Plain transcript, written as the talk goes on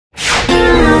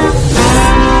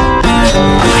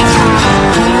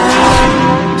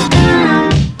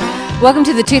Welcome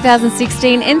to the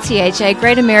 2016 NCHA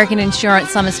Great American Insurance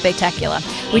Summer Spectacular.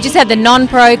 We just had the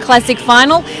non-pro classic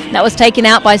final. That was taken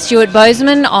out by Stuart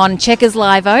Bozeman on Checkers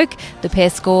Live Oak. The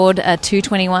pair scored a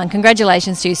 221.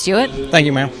 Congratulations to you, Stuart. Thank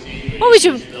you, ma'am. What was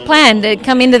your plan to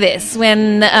come into this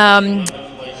when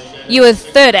you were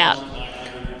third out?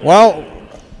 Well,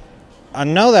 I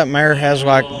know that mare has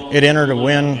it entered to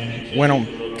win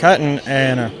on cutting,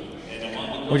 and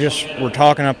we just were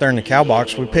talking up there in the cow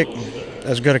box. We picked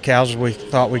as good a cows as we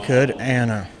thought we could,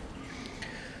 and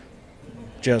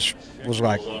just was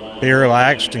be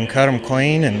relaxed and cut them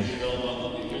clean. And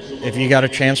if you got a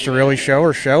chance to really show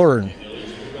her. And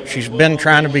she's been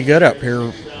trying to be good up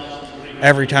here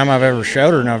every time I've ever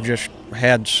showed her, and I've just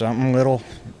had something little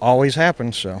always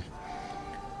happen. So,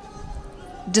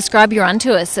 describe your run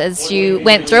to us as you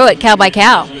went through it cow by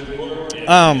cow.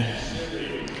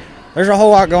 There's a whole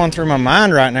lot going through my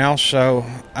mind right now, so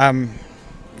I'm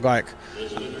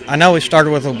I know we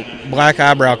started with a black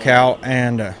eyebrow cow,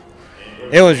 and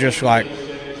it was just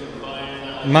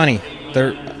money.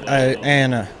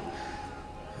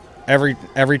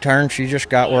 Every turn she just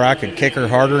got where I could kick her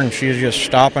harder, and she was just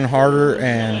stopping harder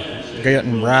and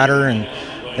getting brighter. And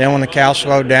then when the cow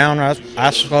slowed down, I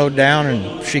slowed down,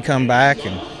 and she come back,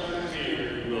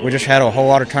 and we just had a whole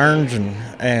lot of turns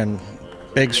and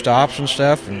big stops and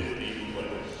stuff. And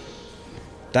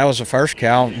that was the first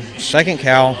cow. Second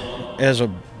cow is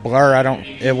a blur.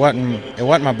 It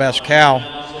wasn't my best cow.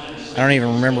 I don't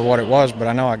even remember what it was, but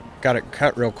I know I got it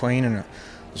cut real clean, and it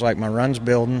was my run's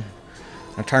building.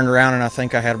 I turned around, and I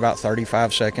think I had about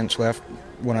 35 seconds left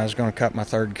when I was going to cut my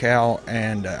third cow,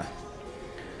 and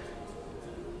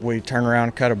we turned around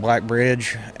and cut a black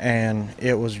bridge, and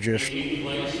it was just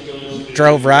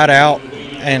drove right out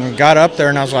and got up there,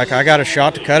 and I was I got a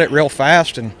shot to cut it real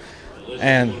fast, and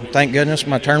thank goodness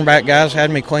my turnback guys had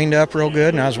me cleaned up real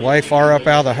good, and I was way far up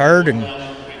out of the herd, and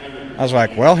I was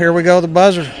well, here we go, the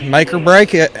buzzer, make or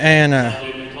break it. And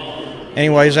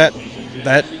anyways, that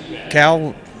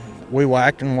cow, we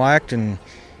whacked, and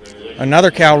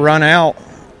another cow run out,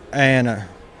 and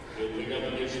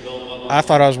I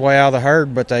thought I was way out of the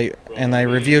herd, but they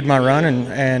reviewed my run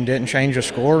and didn't change the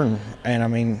score, and I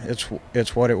mean,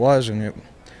 it's what it was, and it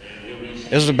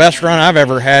is the best run I've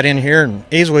ever had in here, and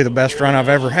easily the best run I've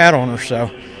ever had on her.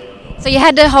 So you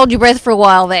had to hold your breath for a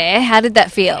while there. How did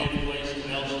that feel?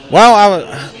 Well,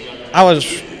 I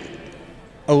was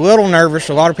a little nervous.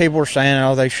 A lot of people were saying,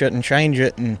 "Oh, they shouldn't change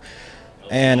it,"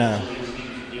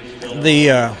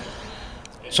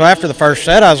 so after the first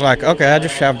set, I was okay, I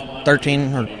just have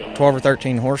 12 or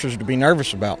 13 horses to be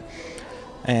nervous about,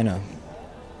 and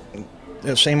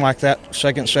it seemed like that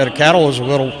second set of cattle was a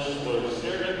little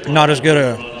not as good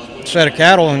a set of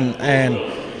cattle, and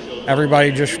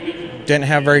everybody just didn't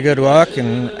have very good luck,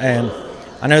 and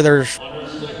I know there's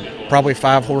probably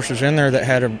 5 horses in there that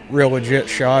had a real legit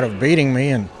shot of beating me,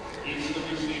 and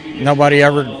nobody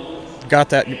ever got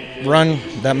that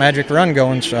magic run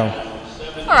going. So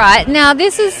all right, now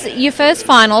this is your first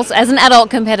finals as an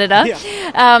adult competitor.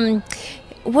 Yeah.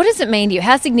 What does it mean to you?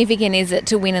 How significant is it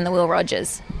to win in the Will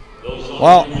Rogers?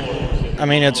 Well, I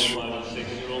mean,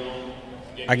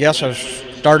 I guess I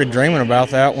started dreaming about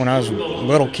that when I was a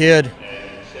little kid,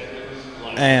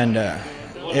 and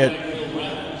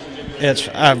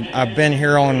I've been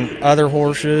here on other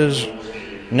horses,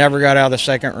 never got out of the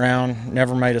second round,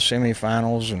 never made a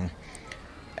semifinals,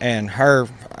 and her,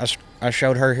 I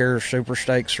showed her here Super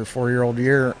Stakes her 4-year-old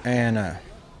year, and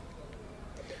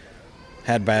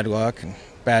had bad luck, and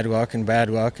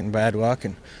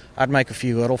I'd make a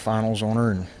few little finals on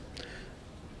her, and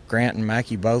Grant and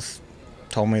Mackie both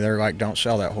told me, they're don't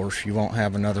sell that horse, you won't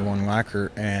have another one like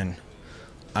her. And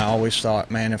I always thought,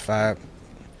 man, it'd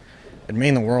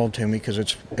mean the world to me, because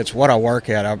it's what I work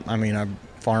at. I mean, I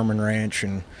farm and ranch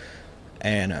and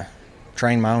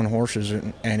train my own horses,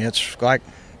 and it's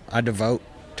I devote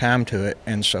time to it,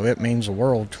 and so it means the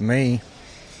world to me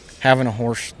having a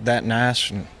horse that nice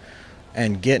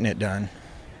and getting it done.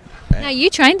 Now, you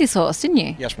trained this horse, didn't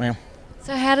you? Yes, ma'am.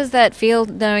 So how does that feel,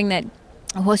 knowing that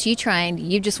a horse you trained,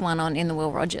 you just won on in the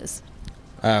Will Rogers?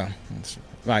 It's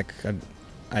I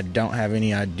don't have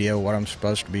any idea what I'm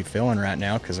supposed to be feeling right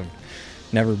now, because I've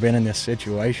never been in this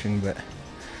situation, but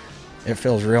it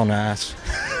feels real nice.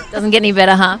 Doesn't get any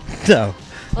better, huh? No.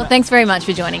 Well, thanks very much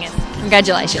for joining us.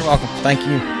 Congratulations. You're welcome. Thank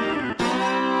you.